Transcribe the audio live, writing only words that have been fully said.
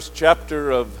First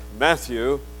chapter of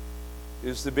Matthew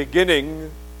is the beginning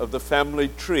of the family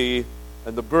tree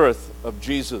and the birth of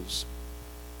Jesus.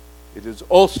 It is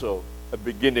also a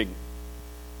beginning,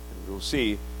 and we'll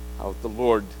see how the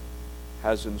Lord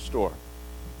has in store.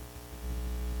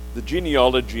 The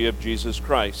genealogy of Jesus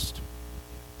Christ.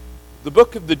 The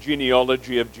book of the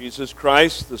genealogy of Jesus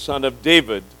Christ, the son of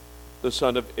David, the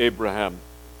son of Abraham.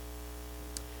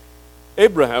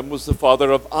 Abraham was the father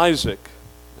of Isaac,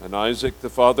 and Isaac the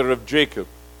father of Jacob,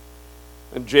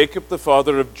 and Jacob the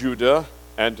father of Judah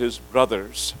and his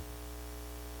brothers,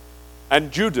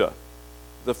 and Judah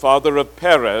the father of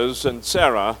Perez and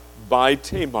Sarah by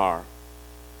Tamar,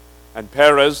 and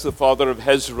Perez the father of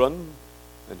Hezron,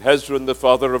 and Hezron the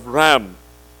father of Ram,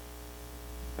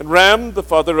 and Ram the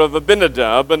father of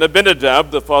Abinadab, and Abinadab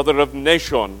the father of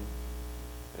Nahshon,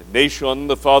 and Nahshon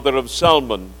the father of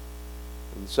Salmon,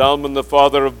 and Salmon the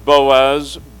father of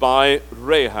Boaz by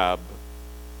Rahab,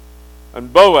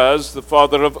 and Boaz the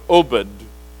father of Obed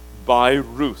by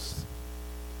Ruth,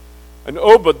 and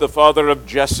Obed the father of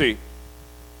Jesse,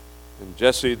 and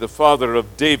Jesse the father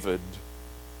of David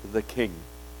the king.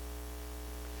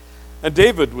 And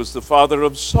David was the father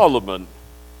of Solomon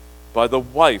by the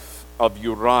wife of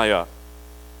Uriah,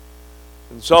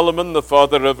 and Solomon the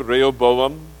father of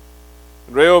Rehoboam,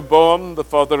 and Rehoboam the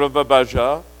father of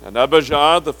Abijah, and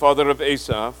Abijah the father of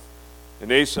Asaph,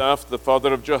 and Asaph the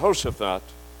father of Jehoshaphat,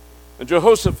 and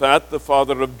Jehoshaphat the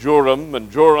father of Joram,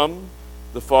 and Joram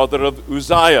the father of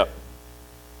Uzziah,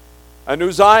 and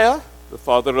Uzziah the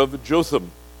father of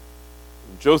Jotham,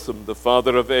 and Jotham the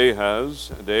father of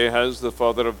Ahaz, and Ahaz the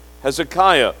father of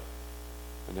Hezekiah,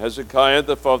 and Hezekiah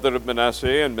the father of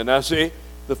Manasseh, and Manasseh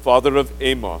the father of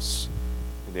Amos,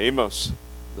 and Amos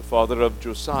the father of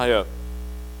Josiah,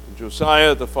 and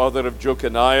Josiah the father of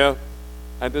Jeconiah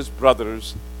and his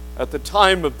brothers at the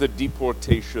time of the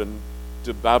deportation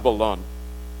to Babylon.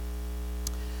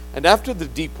 And after the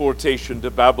deportation to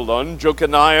Babylon,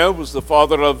 Jeconiah was the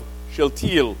father of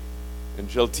Shealtiel, and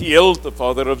Shealtiel the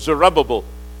father of Zerubbabel,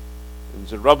 and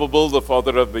Zerubbabel the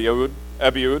father of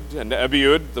Abiud, and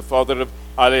Abiud the father of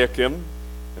Eliakim,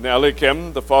 and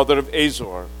Eliakim the father of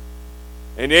Azor,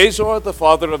 and Azor the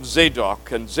father of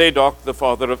Zadok, and Zadok the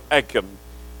father of Achim,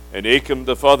 and Achim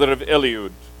the father of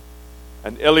Eliud,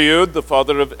 and Eliud the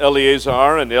father of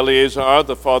Eleazar, and Eleazar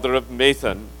the father of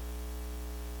Mathan,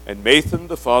 and Mathan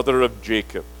the father of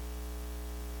Jacob,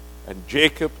 and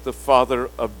Jacob the father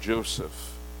of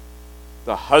Joseph,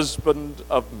 the husband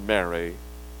of Mary,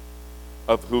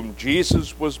 of whom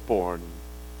Jesus was born,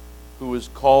 who is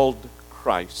called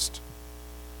Christ.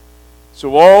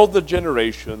 So all the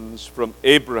generations from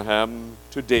Abraham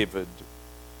to David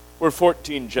were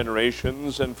 14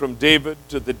 generations, and from David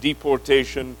to the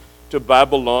deportation to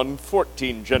Babylon,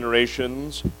 14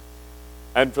 generations,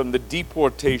 and from the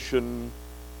deportation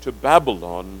to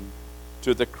Babylon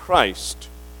to the Christ,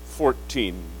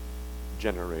 14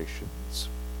 generations.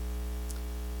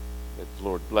 May the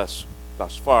Lord bless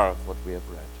thus far what we have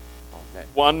read. Amen.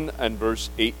 1 and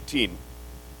verse 18.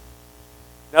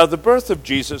 Now the birth of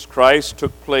Jesus Christ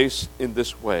took place in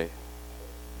this way.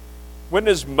 When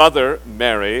his mother,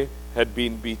 Mary, had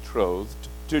been betrothed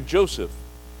to Joseph,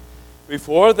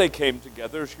 before they came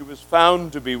together, she was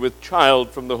found to be with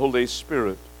child from the Holy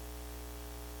Spirit.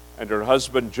 And her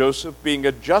husband Joseph, being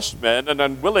a just man and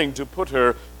unwilling to put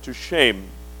her to shame,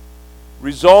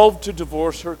 resolved to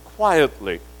divorce her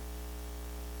quietly.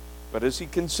 But as he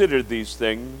considered these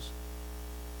things,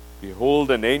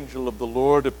 behold, an angel of the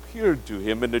Lord appeared to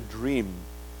him in a dream,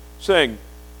 saying,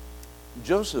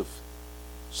 Joseph,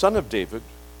 son of David,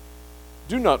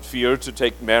 do not fear to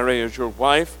take Mary as your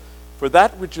wife, for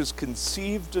that which is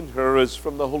conceived in her is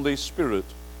from the Holy Spirit.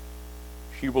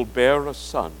 She will bear a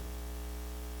son,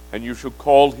 and you shall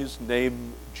call his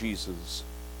name Jesus,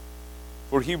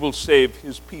 for he will save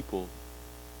his people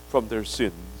from their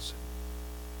sins.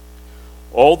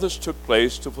 All this took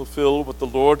place to fulfill what the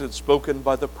Lord had spoken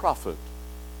by the prophet.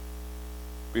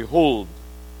 Behold,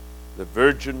 the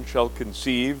virgin shall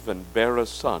conceive and bear a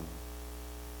son,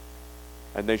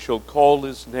 and they shall call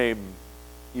his name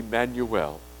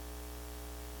Emmanuel,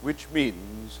 which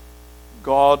means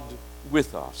God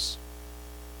with us.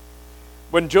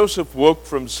 When Joseph woke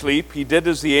from sleep, he did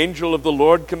as the angel of the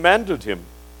Lord commanded him.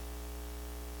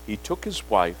 He took his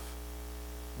wife,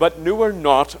 but knew her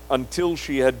not until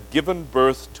she had given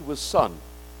birth to a son,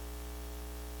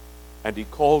 and he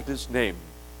called his name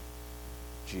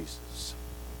Jesus.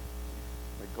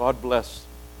 May God bless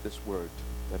this word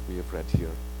that we have read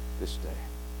here this day.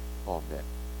 Amen.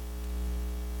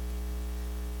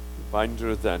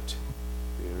 Reminder that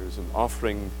there is an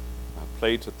offering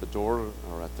plate at the door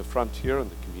or at the front here on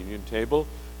the communion table.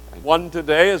 and 1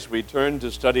 today as we turn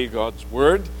to study God's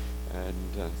Word. And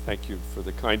thank you for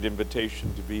the kind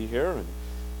invitation to be here. And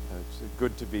it's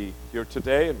good to be here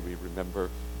today. And we remember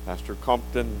Pastor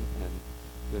Compton and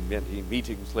the many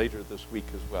meetings later this week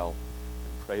as well.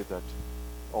 And pray that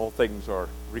all things are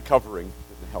recovering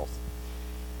in health.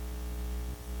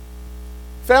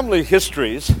 Family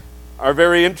histories are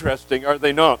very interesting, are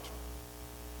they not?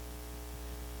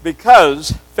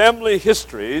 Because family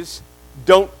histories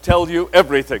don't tell you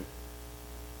everything.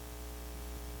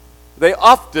 They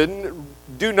often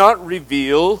do not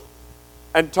reveal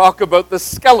and talk about the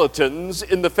skeletons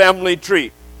in the family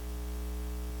tree.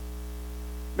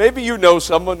 Maybe you know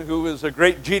someone who is a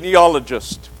great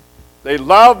genealogist. They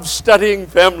love studying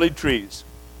family trees.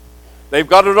 They've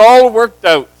got it all worked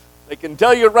out. They can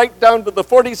tell you right down to the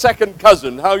 42nd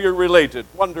cousin how you're related.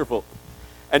 Wonderful.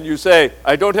 And you say,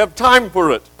 I don't have time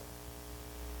for it.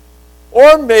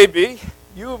 Or maybe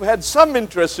you've had some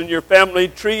interest in your family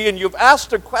tree and you've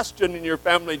asked a question in your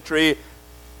family tree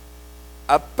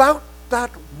about that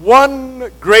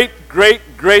one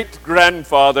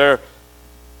great-great-great-grandfather,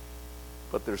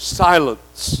 but there's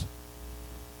silence.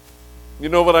 You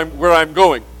know where I'm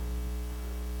going.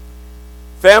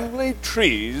 Family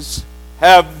trees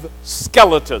have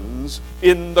skeletons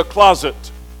in the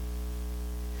closet,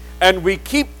 and we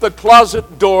keep the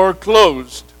closet door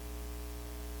closed.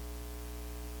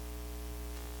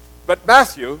 But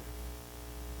Matthew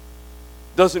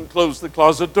doesn't close the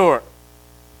closet door.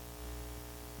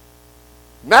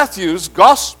 Matthew's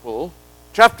Gospel,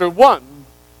 chapter 1,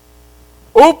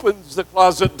 opens the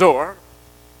closet door,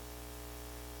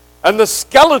 and the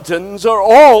skeletons are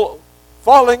all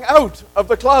falling out of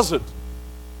the closet.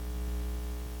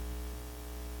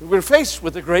 We're faced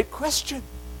with a great question.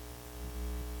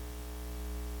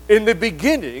 In the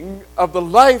beginning of the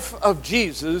life of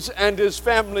Jesus and his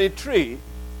family tree,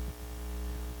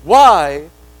 why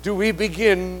do we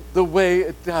begin the way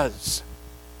it does?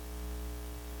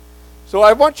 So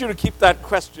I want you to keep that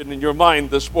question in your mind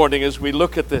this morning as we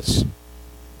look at this.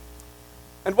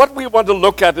 And what we want to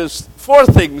look at is four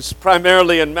things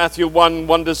primarily in Matthew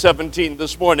 1:1-17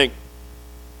 this morning.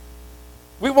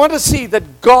 We want to see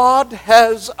that God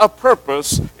has a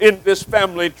purpose in this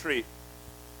family tree.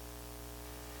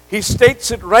 He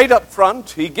states it right up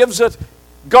front. He gives it,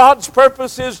 God's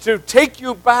purpose is to take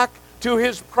you back to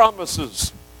his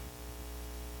promises.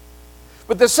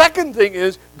 But the second thing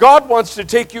is, God wants to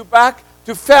take you back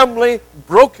to family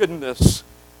brokenness,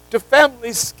 to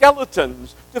family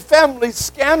skeletons, to family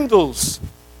scandals.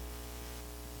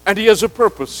 And he has a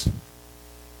purpose.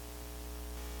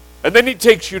 And then he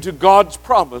takes you to God's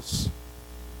promise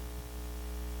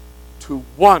to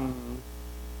one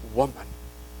woman.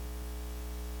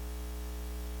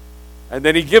 And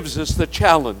then he gives us the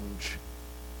challenge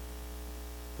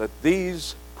that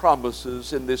these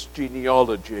promises in this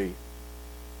genealogy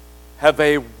have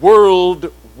a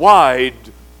worldwide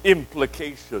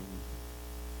implication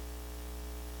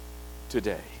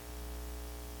today.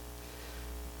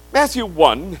 Matthew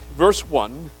 1, verse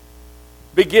 1,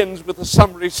 begins with a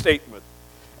summary statement.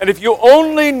 And if you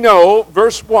only know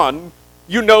verse 1,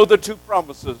 you know the two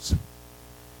promises.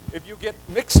 If you get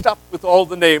mixed up with all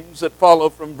the names that follow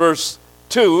from verse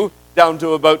 2 down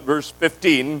to about verse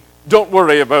 15, don't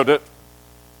worry about it.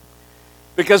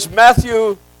 Because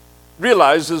Matthew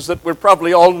realizes that we're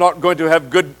probably all not going to have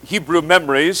good Hebrew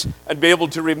memories and be able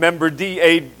to remember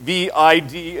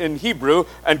D-A-V-I-D in Hebrew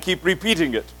and keep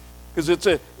repeating it. Because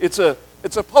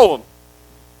it's a poem.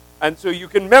 And so you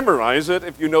can memorize it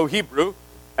if you know Hebrew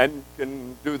and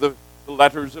can do the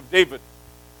letters of David.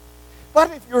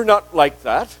 But if you're not like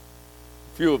that,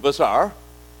 few of us are,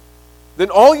 then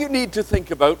all you need to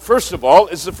think about, first of all,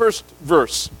 is the first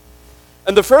verse.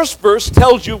 And the first verse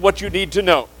tells you what you need to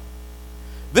know.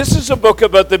 This is a book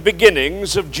about the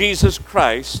beginnings of Jesus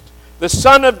Christ, the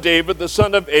son of David, the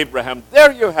son of Abraham.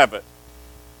 There you have it.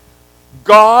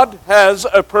 God has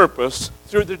a purpose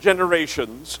through the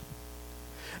generations.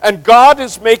 And God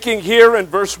is making here in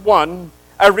verse 1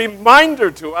 a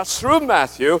reminder to us through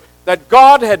Matthew that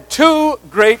God had two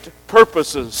great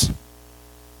purposes.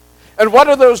 And what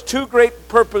are those two great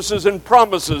purposes and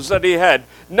promises that he had?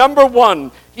 Number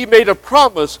one, he made a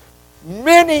promise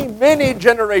many, many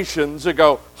generations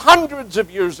ago, hundreds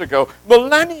of years ago,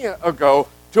 millennia ago,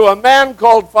 to a man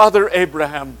called Father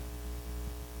Abraham.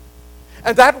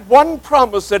 And that one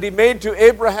promise that he made to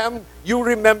Abraham, you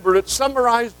remember it,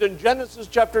 summarized in Genesis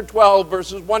chapter 12,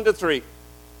 verses 1-3.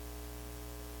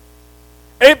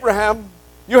 Abraham,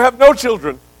 you have no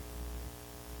children,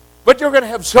 but you're going to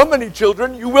have so many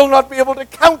children, you will not be able to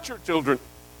count your children.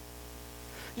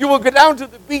 You will go down to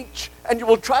the beach and you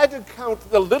will try to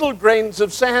count the little grains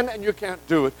of sand and you can't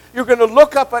do it. You're going to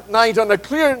look up at night on a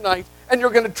clear night and you're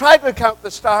going to try to count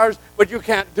the stars, but you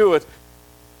can't do it.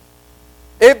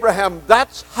 Abraham,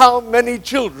 that's how many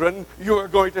children you are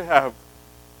going to have.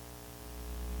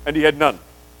 And he had none.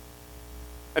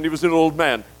 And he was an old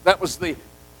man. That was the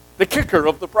kicker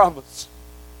of the promise.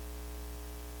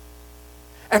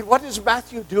 And what is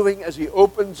Matthew doing as he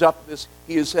opens up this?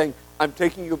 He is saying, I'm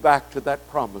taking you back to that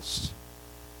promise.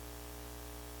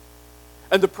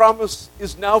 And the promise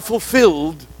is now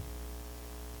fulfilled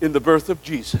in the birth of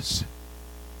Jesus.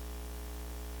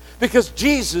 Because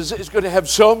Jesus is going to have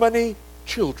so many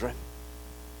children,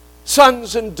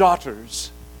 sons and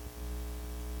daughters,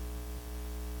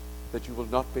 that you will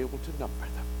not be able to number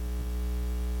them.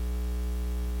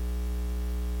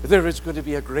 There is going to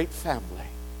be a great family,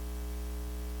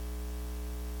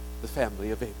 the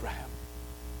family of Abraham,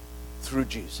 through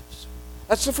Jesus.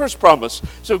 That's the first promise.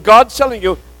 So God's telling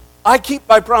you, I keep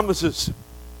my promises.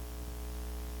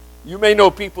 You may know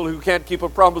people who can't keep a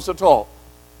promise at all.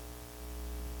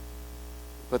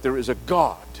 But there is a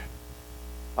God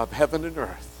of heaven and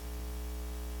earth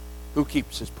who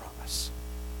keeps his promise.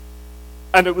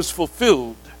 And it was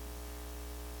fulfilled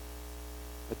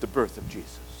at the birth of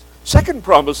Jesus. Second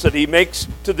promise that he makes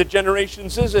to the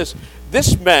generations is this.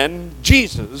 This man,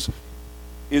 Jesus,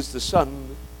 is the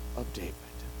son of David.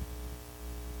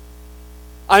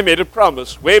 I made a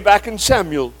promise way back in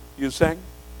Samuel, you sang.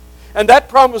 And that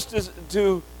promise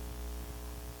to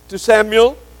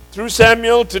Samuel, through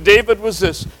Samuel to David was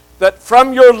this, that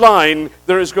from your line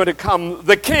there is going to come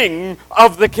the King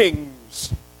of the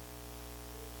kings.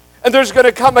 And there's going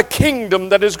to come a kingdom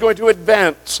that is going to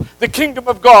advance. The kingdom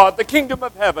of God, the kingdom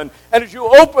of heaven. And as you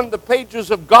open the pages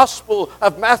of Gospel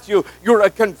of Matthew, you're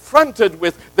confronted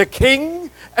with the king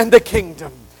and the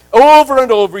kingdom. Over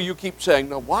and over you keep saying,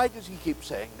 now why does he keep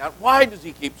saying that? Why does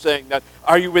he keep saying that?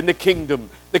 Are you in the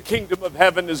kingdom? The kingdom of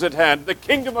heaven is at hand. The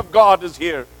kingdom of God is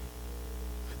here.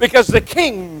 Because the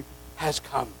king has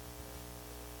come.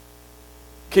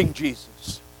 King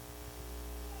Jesus.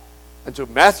 And so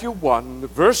Matthew 1,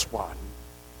 verse 1,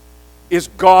 is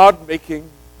God making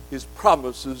his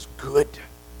promises good.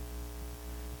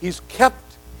 He's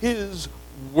kept his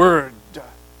word.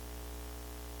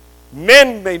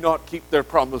 Men may not keep their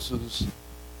promises,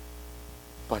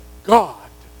 but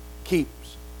God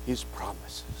keeps his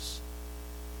promises.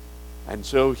 And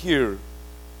so here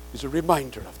is a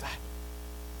reminder of that.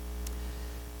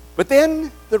 But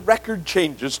then the record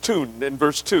changes tune in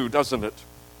verse 2, doesn't it?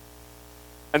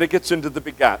 And it gets into the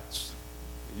begats.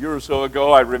 A year or so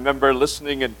ago, I remember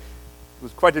listening and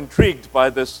was quite intrigued by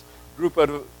this group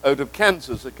out of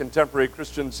Kansas, a contemporary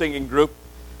Christian singing group.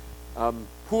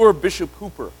 Poor Bishop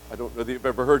Hooper. I don't know if you've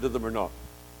ever heard of them or not.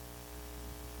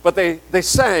 But they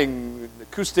sang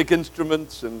acoustic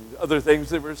instruments and other things.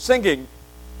 They were singing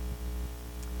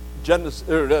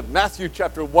Matthew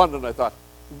chapter 1, and I thought,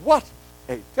 what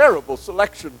a terrible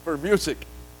selection for music.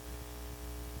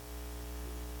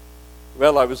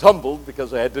 Well, I was humbled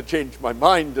because I had to change my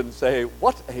mind and say,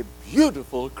 what a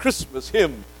beautiful Christmas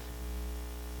hymn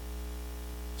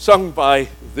sung by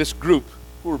this group,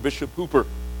 Poor Bishop Hooper,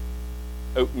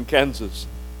 out in Kansas.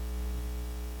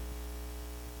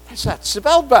 I sat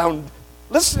spellbound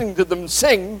listening to them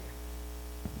sing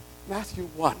Matthew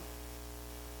 1.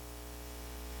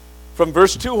 From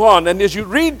verse 2 on, and as you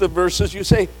read the verses, you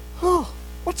say, oh,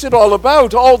 what's it all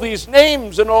about? All these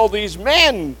names and all these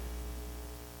men.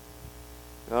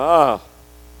 But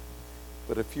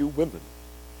a few women.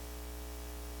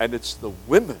 And it's the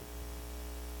women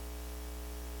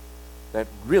that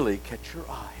really catch your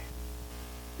eye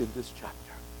in this chapter.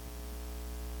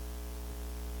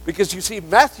 Because you see,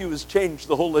 Matthew has changed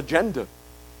the whole agenda.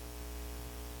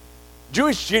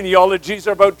 Jewish genealogies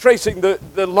are about tracing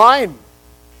the line.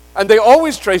 And they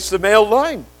always trace the male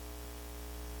line.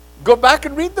 Go back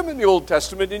and read them in the Old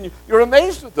Testament and you're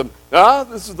amazed at them.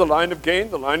 This is the line of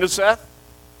Cain, the line of Seth.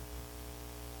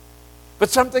 But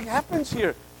something happens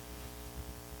here.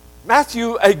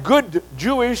 Matthew, a good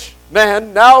Jewish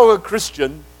man, now a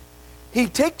Christian, he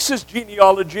takes his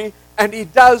genealogy and he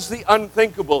does the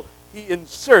unthinkable. He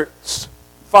inserts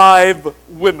 5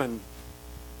 women.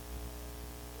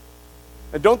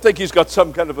 And don't think he's got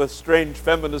some kind of a strange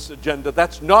feminist agenda.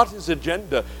 That's not his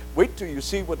agenda. Wait till you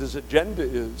see what his agenda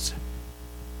is.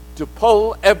 To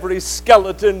pull every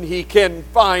skeleton he can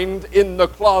find in the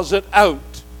closet out.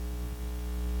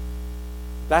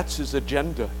 That's his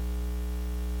agenda.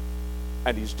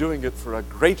 And he's doing it for a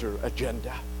greater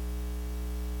agenda.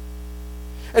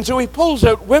 And so he pulls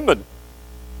out women.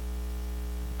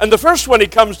 And the first one he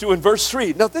comes to in verse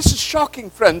 3. Now this is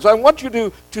shocking, friends. I want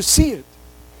you to see it.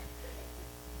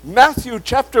 Matthew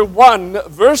chapter 1,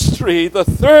 verse 3, the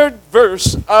third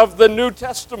verse of the New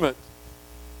Testament.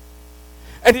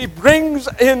 And he brings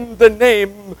in the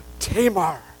name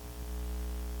Tamar.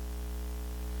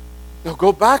 Now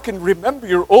go back and remember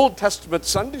your Old Testament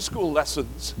Sunday school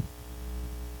lessons.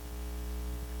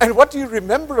 And what do you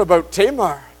remember about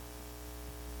Tamar?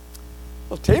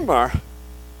 Well, Tamar,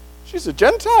 she's a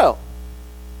Gentile.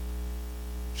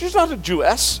 She's not a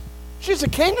Jewess. She's a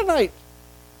Canaanite.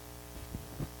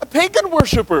 A pagan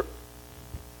worshiper.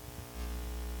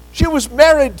 She was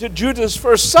married to Judah's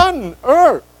first son,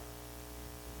 Ur.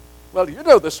 Well, you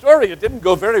know the story. It didn't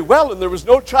go very well, and there was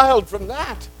no child from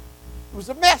that. It was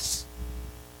a mess.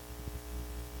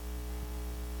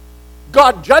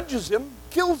 God judges him,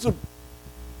 kills him.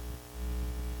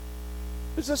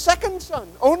 There's a second son,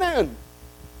 Onan.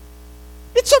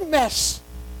 It's a mess.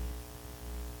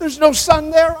 There's no son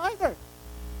there either.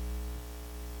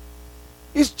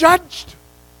 He's judged.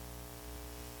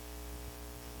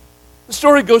 The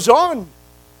story goes on.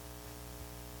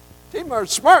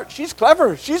 Tamar's smart. She's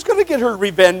clever. She's going to get her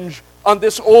revenge on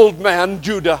this old man,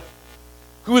 Judah,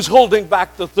 who is holding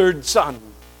back the third son.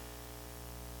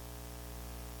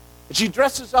 And she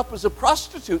dresses up as a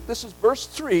prostitute. This is verse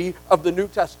 3 of the New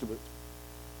Testament.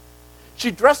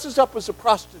 She dresses up as a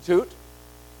prostitute,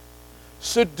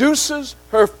 seduces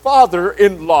her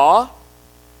father-in-law,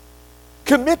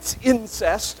 commits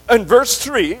incest, and verse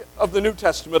 3 of the New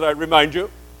Testament, I remind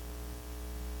you,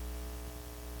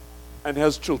 and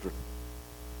has children.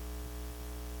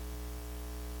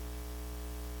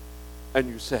 And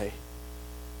you say,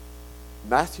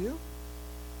 Matthew,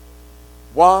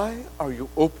 why are you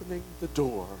opening the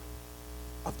door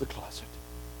of the closet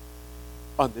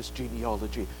on this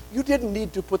genealogy? You didn't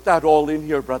need to put that all in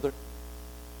here, brother.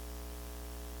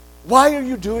 Why are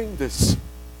you doing this?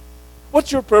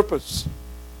 What's your purpose?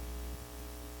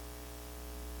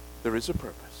 There is a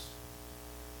purpose.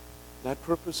 That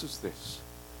purpose is this.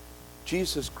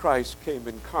 Jesus Christ came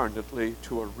incarnately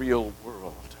to a real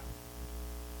world.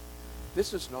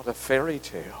 This is not a fairy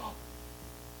tale.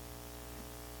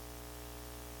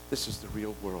 This is the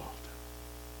real world.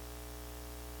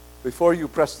 Before you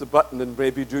press the button and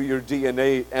maybe do your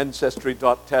DNA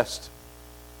ancestry.test,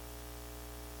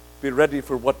 be ready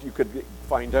for what you could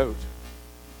find out.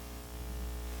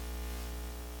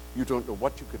 You don't know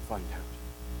what you could find out.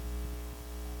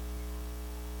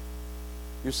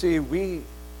 You see, we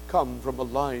come from a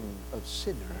line of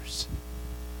sinners.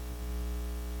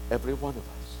 Every one of us.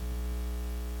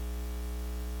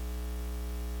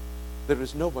 There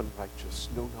is no one righteous,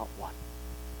 no, not one.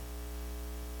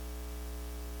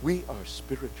 We are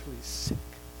spiritually sick.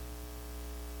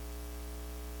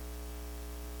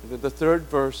 And in the third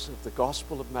verse of the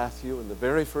Gospel of Matthew, in the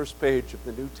very first page of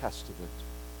the New Testament,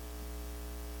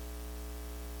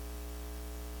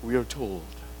 we are told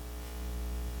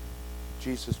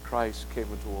Jesus Christ came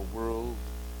into a world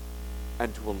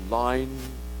and to a line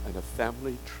and a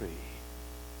family tree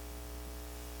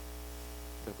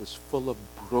that was full of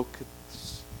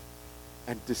brokenness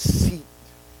and deceit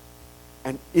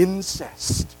and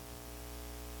incest.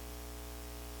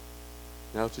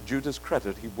 Now, to Judah's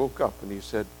credit, he woke up and he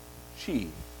said, she,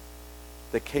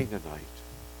 the Canaanite,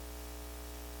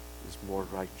 is more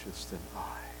righteous than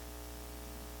I.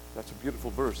 That's a beautiful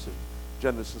verse in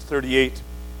Genesis 38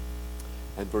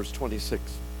 and verse 26.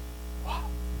 Wow.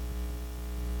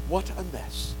 What a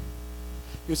mess.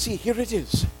 You see, here it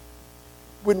is.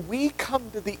 When we come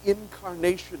to the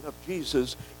incarnation of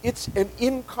Jesus, it's an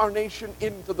incarnation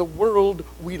into the world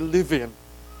we live in.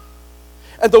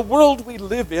 And the world we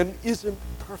live in isn't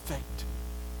perfect.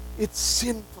 It's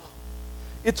sinful.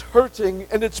 It's hurting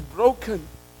and it's broken.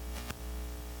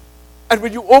 And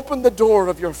when you open the door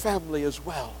of your family as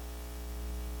well,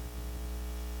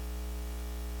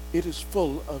 it is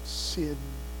full of sin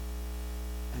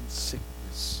and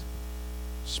sickness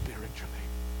spiritually.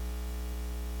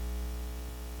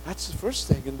 That's the first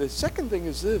thing. And the second thing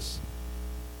is this.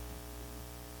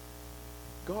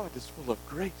 God is full of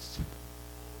grace.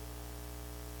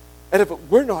 And if it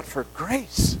were not for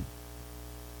grace,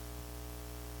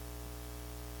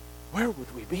 where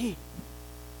would we be?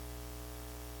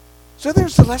 So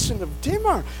there's the lesson of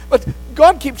Tamar. But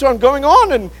God keeps on going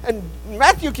on, and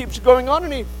Matthew keeps going on,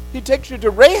 and he takes you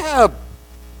to Rahab.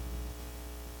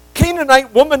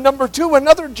 Canaanite woman number 2,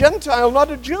 another Gentile, not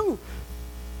a Jew.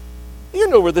 You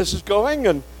know where this is going.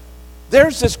 And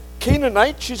there's this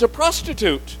Canaanite, she's a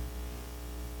prostitute.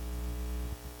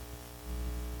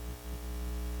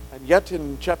 And yet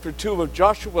in chapter 2 of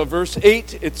Joshua, verse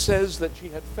 8, it says that she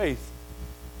had faith.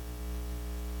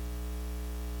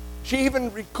 She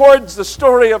even records the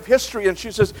story of history, and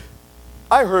she says,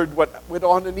 I heard what went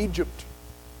on in Egypt.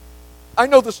 I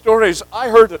know the stories. I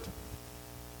heard it.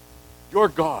 Your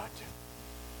God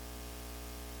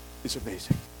is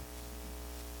amazing.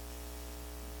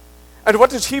 And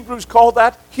what does Hebrews call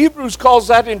that? Hebrews calls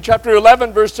that in chapter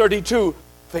 11, verse 32,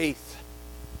 faith.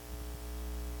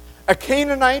 A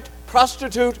Canaanite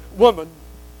prostitute woman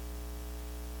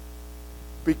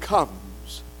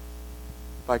becomes,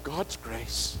 by God's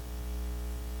grace,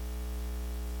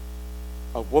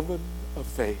 a woman of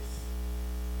faith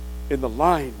in the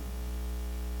line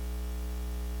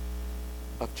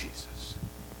of Jesus.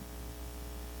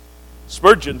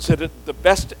 Spurgeon said it the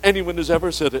best anyone has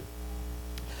ever said it.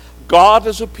 God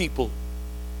is a people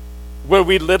where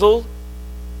we little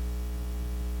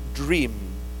dream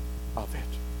of it.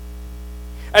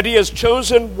 And he has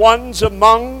chosen ones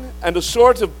among and a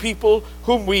sort of people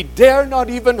whom we dare not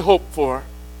even hope for.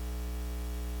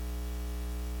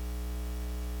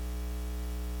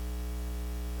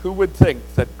 Who would think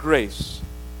that grace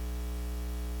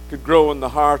could grow in the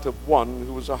heart of one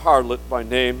who was a harlot by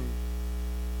name?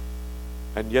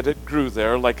 And yet it grew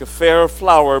there like a fair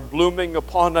flower blooming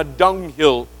upon a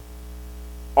dunghill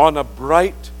on a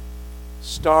bright,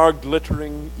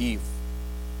 star-glittering eve.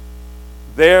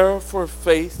 There for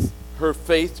faith, her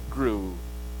faith grew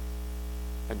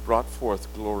and brought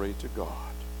forth glory to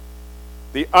God.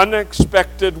 The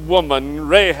unexpected woman,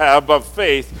 Rahab of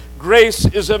faith. Grace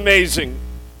is amazing.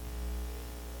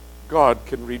 God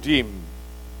can redeem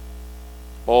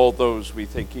all those we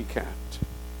think he can't.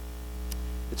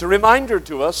 It's a reminder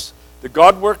to us that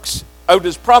God works out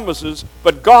his promises,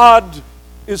 but God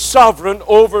is sovereign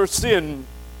over sin.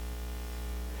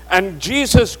 And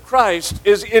Jesus Christ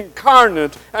is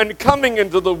incarnate and coming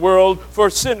into the world for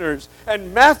sinners.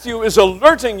 And Matthew is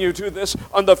alerting you to this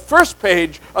on the first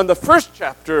page, on the first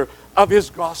chapter of his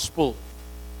gospel.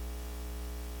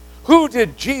 Who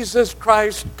did Jesus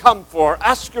Christ come for?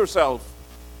 Ask yourself.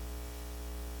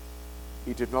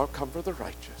 He did not come for the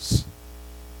righteous.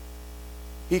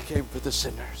 He came for the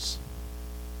sinners.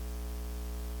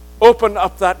 Open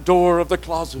up that door of the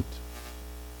closet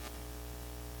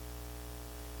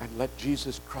and let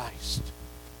Jesus Christ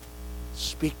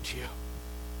speak to you,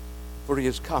 for he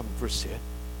has come for sin.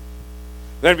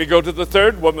 Then we go to the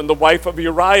third woman, the wife of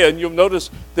Uriah, and you'll notice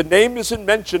the name isn't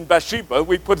mentioned, Bathsheba.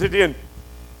 We put it in.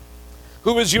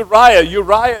 Who is Uriah?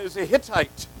 Uriah is a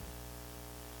Hittite.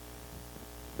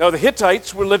 Now, the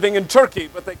Hittites were living in Turkey,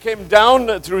 but they came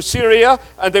down through Syria,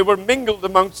 and they were mingled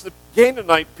amongst the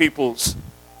Canaanite peoples.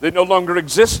 They no longer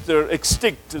exist. They're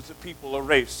extinct as a people, a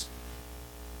race.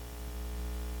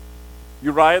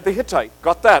 Uriah the Hittite,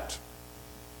 got that?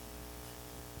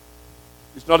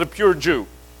 He's not a pure Jew.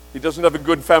 He doesn't have a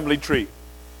good family tree.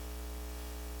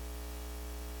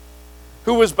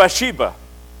 Who was Bathsheba?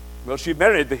 Well, she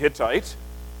married the Hittite.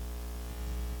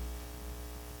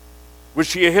 Was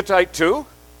she a Hittite too?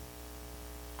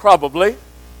 Probably.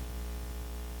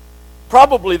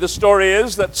 Probably the story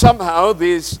is that somehow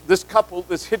this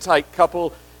Hittite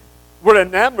couple, were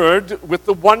enamored with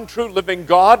the one true living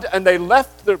God, and they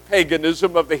left their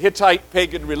paganism of the Hittite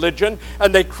pagan religion,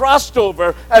 and they crossed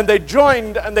over, and they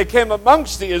joined, and they came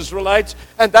amongst the Israelites,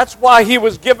 and that's why he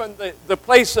was given the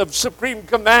place of supreme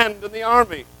command in the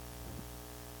army.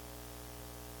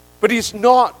 But he's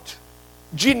not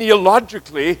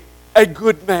genealogically a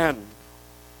good man.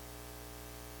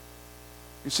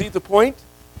 You see the point?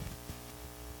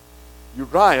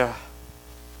 Uriah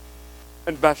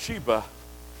and Bathsheba,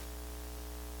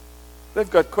 they've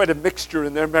got quite a mixture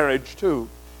in their marriage too.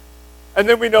 And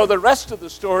then we know the rest of the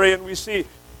story, and we see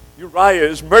Uriah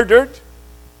is murdered,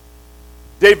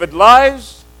 David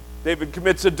lies, David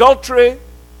commits adultery,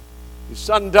 his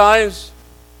son dies,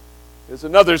 there's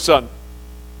another son.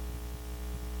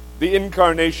 The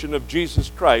incarnation of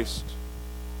Jesus Christ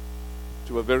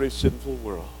to a very sinful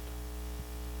world.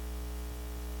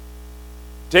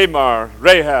 Tamar,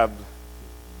 Rahab,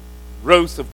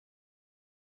 Ruth of...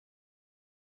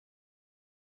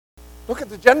 Look at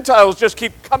the Gentiles just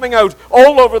keep coming out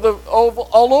all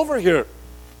over here.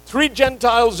 3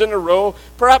 Gentiles in a row,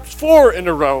 perhaps 4 in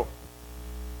a row.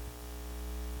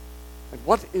 And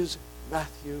what is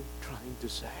Matthew trying to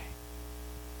say?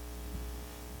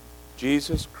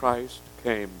 Jesus Christ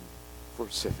came for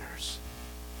sinners.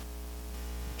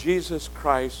 Jesus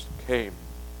Christ came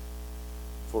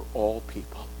for all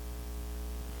people.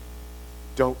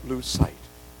 Don't lose sight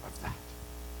of that.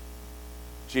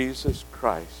 Jesus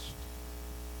Christ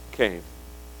came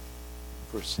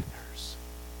for sinners.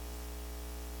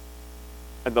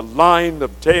 And the line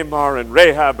of Tamar and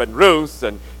Rahab and Ruth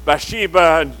and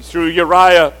Bathsheba and through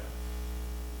Uriah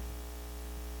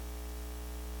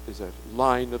is a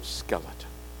line of skeletons.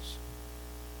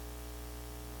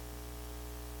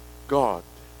 God,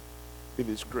 in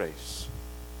His grace,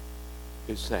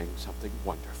 is saying something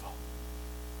wonderful.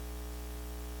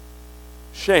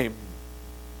 Shame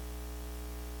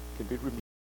can be removed.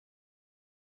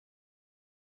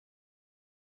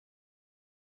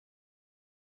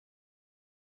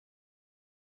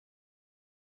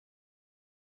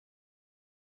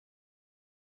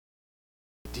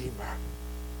 Redeemer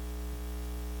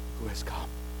who has come.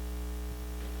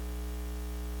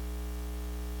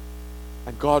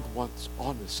 And God wants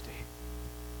honesty.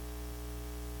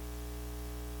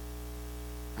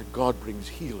 And God brings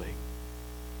healing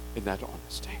in that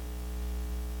honesty.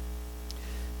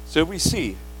 So we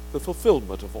see the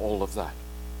fulfillment of all of that.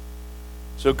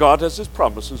 So God has His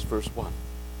promises, verse 1.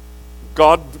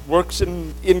 God works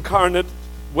in incarnate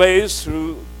ways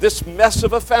through this mess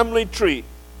of a family tree.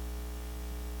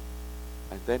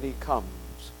 And then He comes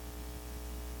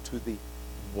to the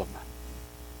woman,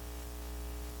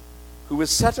 who is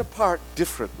set apart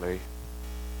differently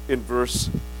in verse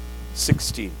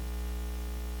 16.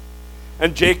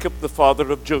 And Jacob, the father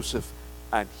of Joseph.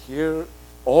 And here,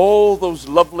 all those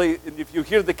lovely, and if you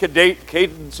hear the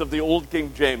cadence of the old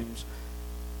King James,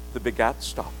 the begat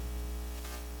stop.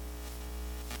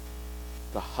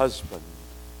 The husband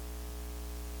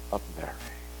of Mary.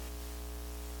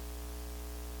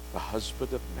 The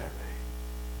husband of Mary,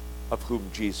 of whom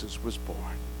Jesus was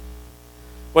born.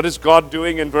 What is God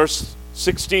doing in verse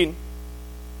 16?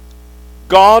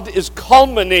 God is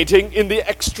culminating in the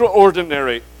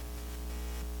extraordinary.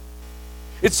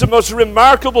 It's the most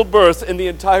remarkable birth in the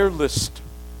entire list.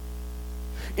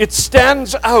 It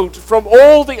stands out from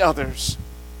all the others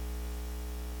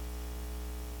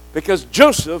because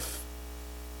Joseph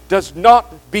does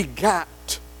not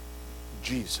begat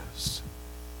Jesus.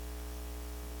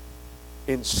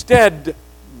 Instead,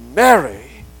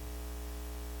 Mary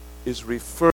is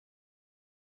referred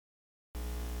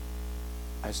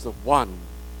as the one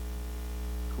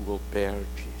who will bear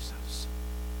Jesus.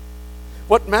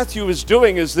 What Matthew is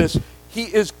doing is this. He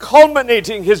is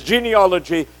culminating his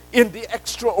genealogy in the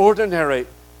extraordinary,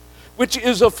 which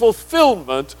is a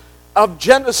fulfillment of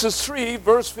Genesis 3,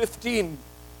 verse 15.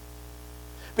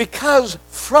 Because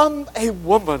from a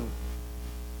woman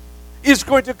is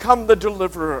going to come the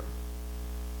deliverer.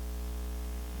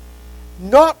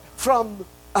 Not from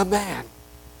a man,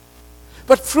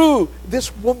 but through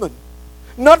this woman.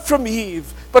 Not from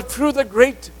Eve, but through the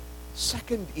great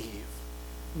second Eve,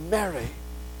 Mary,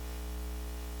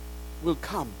 will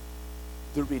come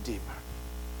the Redeemer.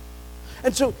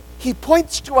 And so he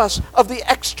points to us of the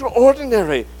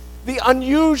extraordinary, the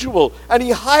unusual, and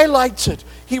he highlights it.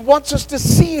 He wants us to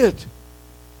see it.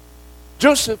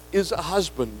 Joseph is a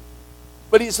husband,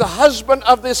 but he's the husband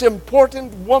of this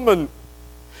important woman.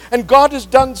 And God has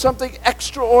done something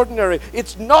extraordinary.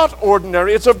 It's not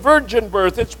ordinary. It's a virgin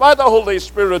birth. It's by the Holy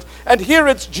Spirit. And here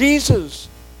it's Jesus,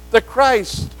 the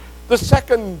Christ, the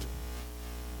second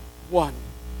one,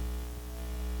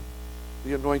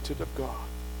 the anointed of God.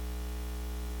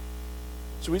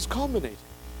 So he's culminating.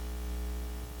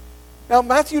 Now,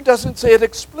 Matthew doesn't say it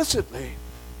explicitly.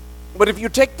 But if you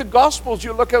take the Gospels,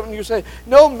 you look at it and you say,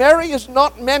 no, Mary is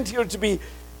not meant here to be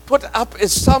put up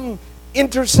as some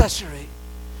intercessory.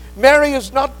 Mary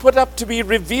is not put up to be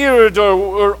revered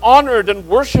or honored and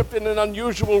worshipped in an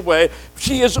unusual way.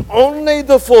 She is only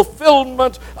the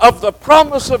fulfillment of the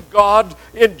promise of God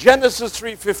in Genesis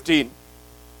 3:15.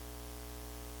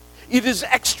 It is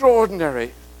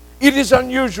extraordinary. It is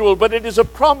unusual, but it is a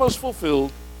promise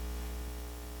fulfilled.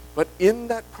 But in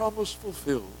that promise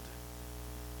fulfilled,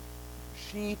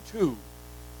 she too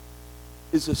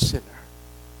is a sinner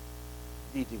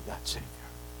needing that Savior.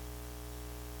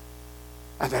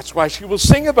 And that's why she will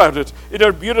sing about it in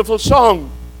her beautiful song.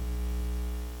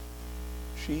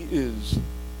 She is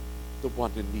the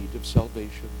one in need of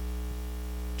salvation,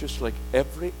 just like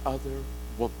every other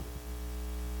woman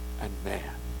and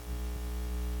man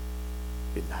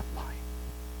in that line.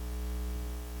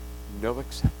 No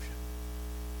exception.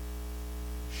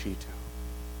 She too.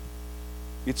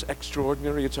 It's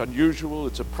extraordinary, it's unusual,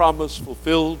 it's a promise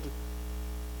fulfilled.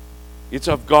 It's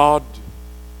of God,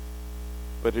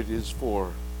 but it is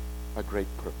for a great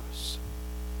purpose.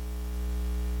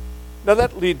 Now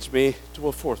that leads me to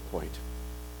a fourth point,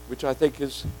 which I think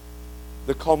is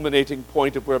the culminating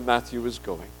point of where Matthew is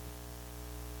going.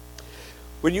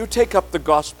 When you take up the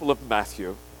Gospel of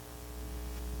Matthew,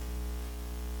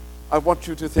 I want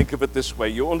you to think of it this way.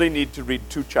 You only need to read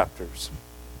 2 chapters.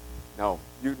 Now,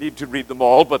 you need to read them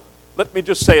all, but let me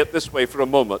just say it this way for a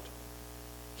moment.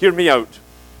 Hear me out.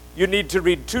 You need to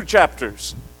read 2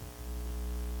 chapters.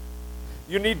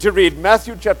 you need to read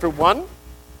Matthew chapter 1,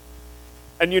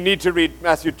 and you need to read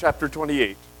Matthew chapter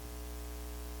 28.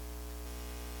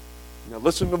 Now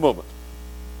listen a moment.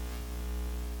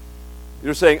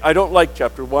 You're saying, I don't like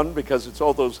chapter 1 because it's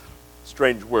all those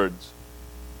strange words.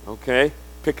 Okay?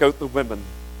 Pick out the women.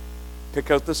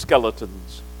 Pick out the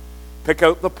skeletons. Pick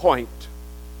out the point.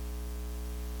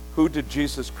 Who did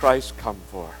Jesus Christ come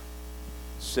for?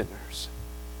 Sinners.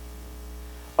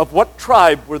 Of what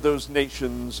tribe were those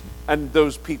nations and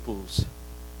those peoples?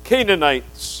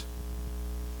 Canaanites,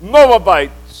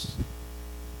 Moabites,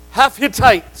 half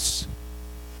Hittites,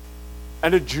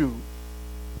 and a Jew.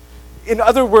 In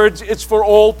other words, it's for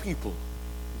all people.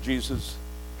 Jesus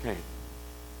came.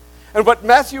 And what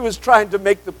Matthew is trying to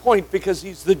make the point, because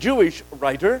he's the Jewish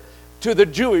writer to the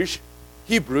Jewish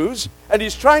Hebrews, and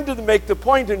he's trying to make the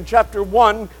point in chapter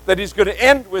 1 that he's going to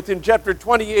end with in chapter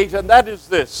 28, and that is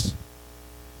this.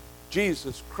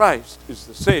 Jesus Christ is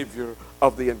the Savior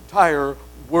of the entire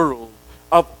world,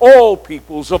 of all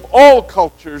peoples, of all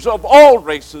cultures, of all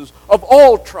races, of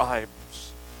all tribes.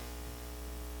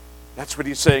 That's what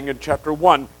he's saying in chapter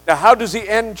 1. Now, how does he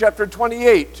end chapter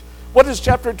 28? What is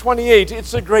chapter 28?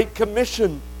 It's the Great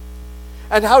Commission.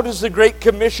 And how does the Great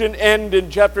Commission end in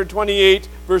chapter 28,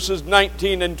 verses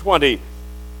 19 and 20?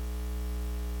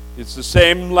 It's the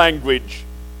same language.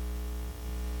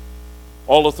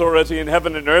 All authority in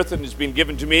heaven and earth has been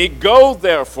given to me. Go,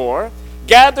 therefore,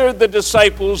 gather the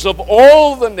disciples of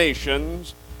all the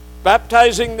nations,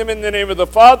 baptizing them in the name of the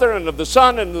Father and of the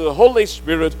Son and of the Holy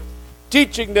Spirit,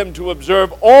 teaching them to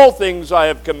observe all things I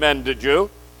have commanded you.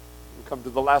 We'll come to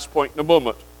the last point in a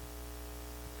moment.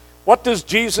 What does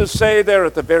Jesus say there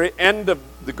at the very end of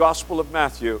the Gospel of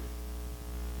Matthew?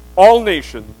 All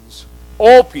nations,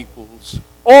 all peoples,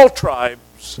 all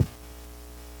tribes,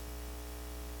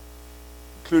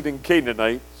 including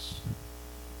Canaanites,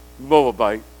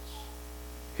 Moabites,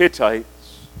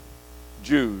 Hittites,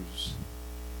 Jews.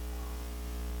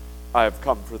 I have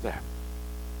come for them.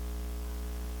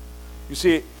 You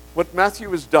see, what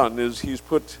Matthew has done is he's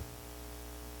put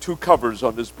two covers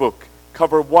on his book.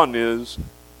 Cover 1 is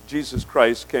Jesus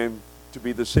Christ came to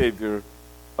be the Savior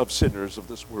of sinners of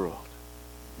this world.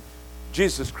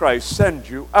 Jesus Christ sends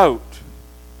you out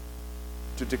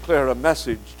to declare a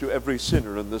message to every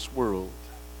sinner in this world.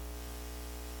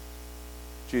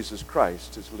 Jesus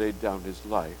Christ has laid down his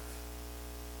life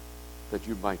that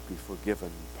you might be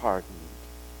forgiven, pardoned,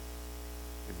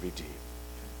 and redeemed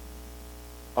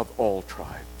of all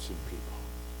tribes and people.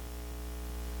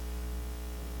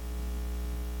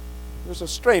 There's a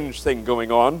strange thing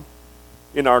going on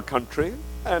in our country,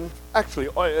 and actually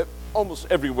almost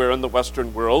everywhere in the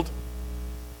Western world.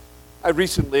 I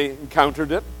recently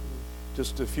encountered it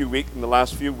just in the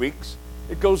last few weeks.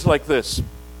 It goes like this.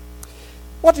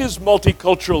 What is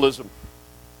multiculturalism?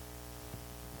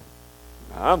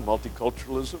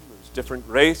 Multiculturalism is different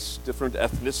race, different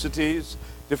ethnicities,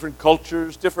 different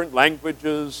cultures, different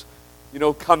languages,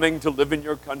 coming to live in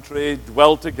your country,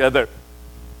 dwell together.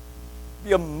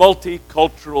 Be a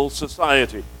multicultural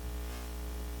society.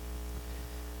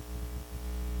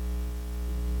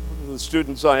 One of the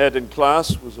students I had in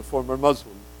class was a former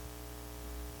Muslim.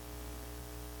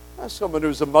 Ask someone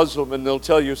who's a Muslim and they'll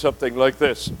tell you something like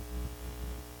this.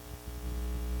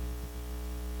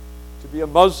 To be a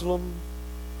Muslim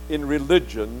in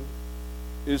religion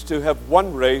is to have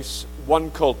one race,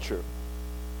 one culture.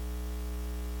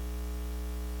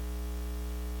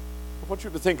 I want you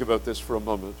to think about this for a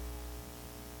moment.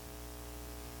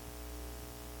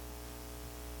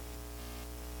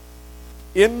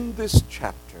 In this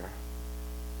chapter,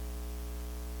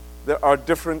 there are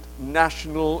different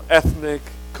national, ethnic,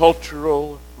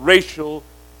 cultural, racial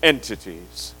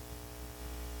entities.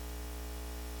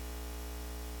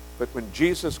 But when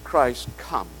Jesus Christ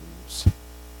comes,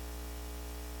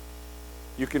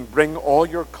 you can bring all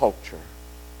your culture,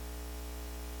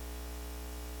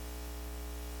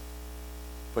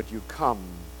 but you come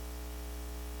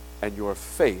and your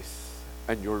faith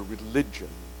and your religion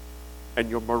and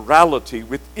your morality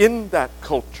within that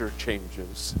culture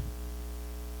changes.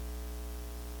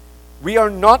 We are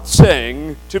not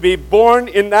saying to be born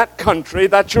in that country,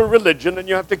 that's your religion and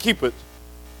you have to keep it.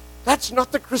 That's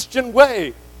not the Christian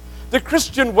way. The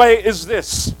Christian way is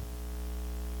this.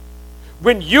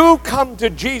 When you come to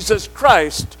Jesus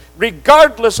Christ,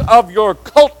 regardless of your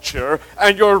culture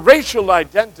and your racial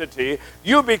identity,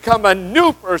 you become a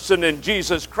new person in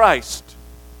Jesus Christ.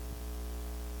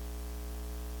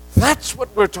 That's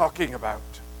what we're talking about.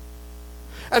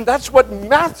 And that's what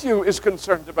Matthew is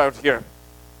concerned about here.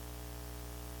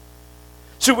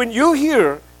 So when you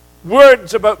hear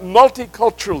words about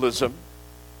multiculturalism,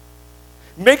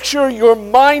 Make sure your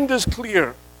mind is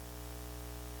clear.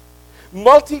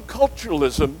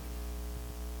 Multiculturalism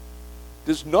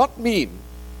does not mean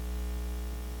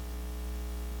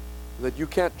that you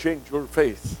can't change your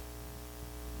faith.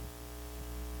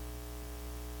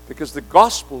 Because the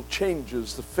gospel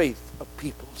changes the faith of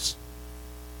peoples.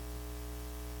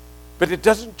 But it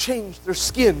doesn't change their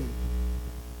skin.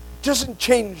 It doesn't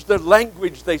change the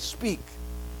language they speak.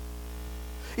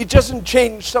 It doesn't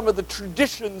change some of the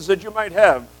traditions that you might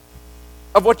have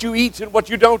of what you eat and what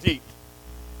you don't eat.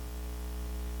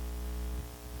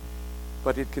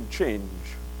 But it can change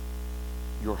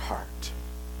your heart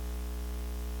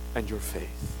and your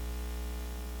faith.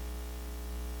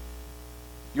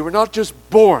 You were not just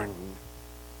born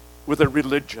with a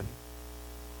religion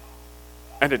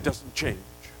and it doesn't change.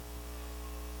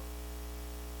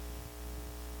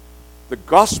 The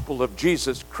gospel of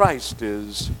Jesus Christ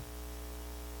is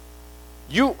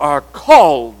you are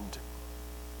called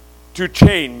to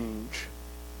change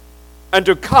and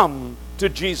to come to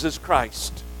Jesus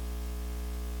Christ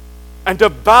and to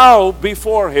bow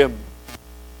before Him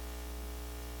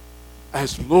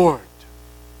as Lord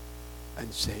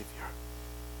and Savior.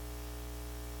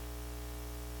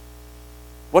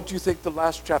 What do you think the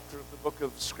last chapter of the book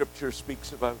of Scripture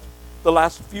speaks about? The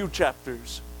last few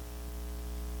chapters.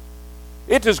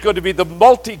 It is going to be the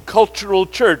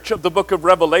multicultural church of the book of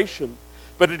Revelation,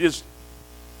 but it is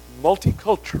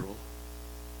multicultural,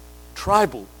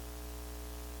 tribal,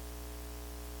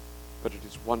 but it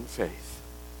is one faith.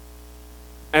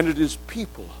 And it is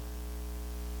people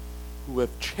who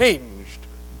have changed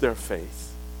their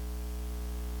faith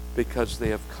because they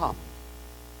have come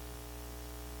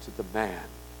to the man,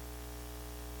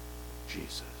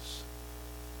 Jesus,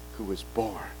 who was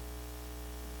born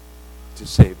to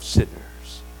save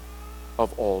sinners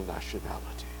of all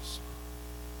nationalities.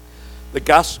 The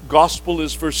gospel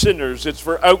is for sinners, it's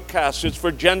for outcasts, it's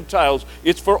for Gentiles,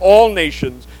 it's for all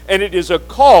nations, and it is a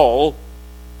call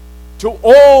to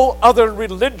all other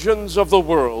religions of the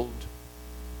world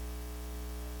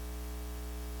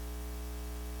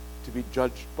to be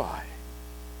judged by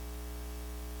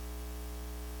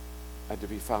and to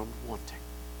be found wanting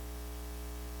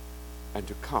and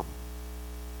to come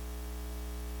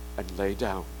and lay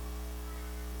down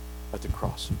at the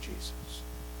cross of Jesus.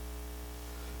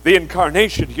 The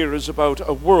incarnation here is about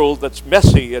a world that's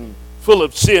messy and full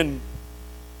of sin.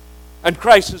 And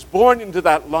Christ is born into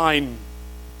that line,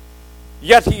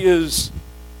 yet He is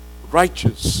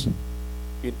righteous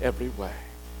in every way.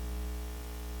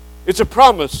 It's a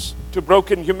promise to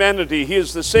broken humanity. He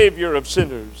is the Savior of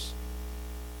sinners.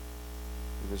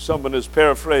 And as someone has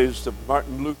paraphrased of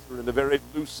Martin Luther in a very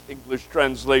loose English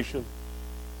translation,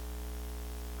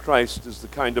 Christ is the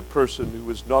kind of person who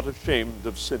is not ashamed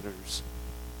of sinners.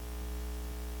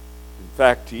 In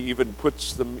fact, He even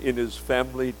puts them in His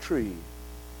family tree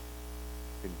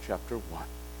in chapter 1.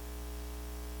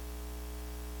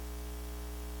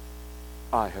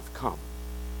 I have come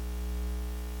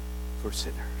for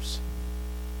sinners.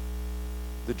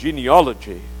 The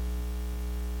genealogy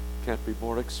can't be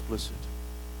more explicit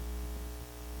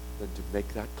than to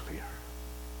make that clear.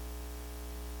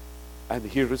 And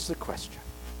here is the question.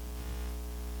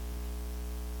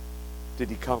 Did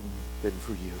He come then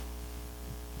for you?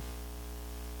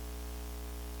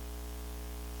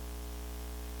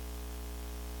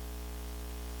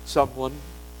 Someone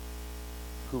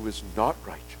who is not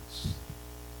righteous,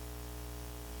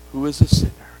 who is a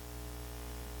sinner,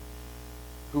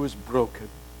 who is broken,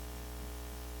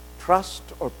 trust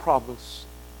or promise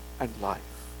and life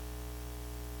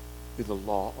in the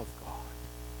law of God.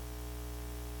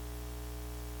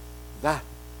 That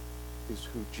is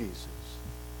who Jesus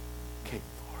came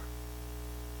for.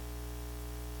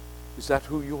 Is that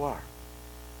who you are?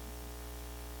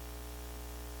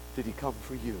 Did He come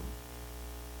for you,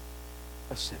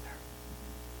 a sinner?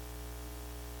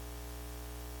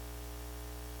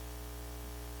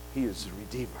 He is the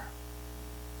Redeemer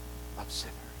of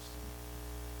sinners.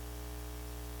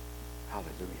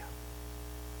 Hallelujah.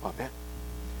 Amen.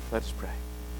 Let us pray.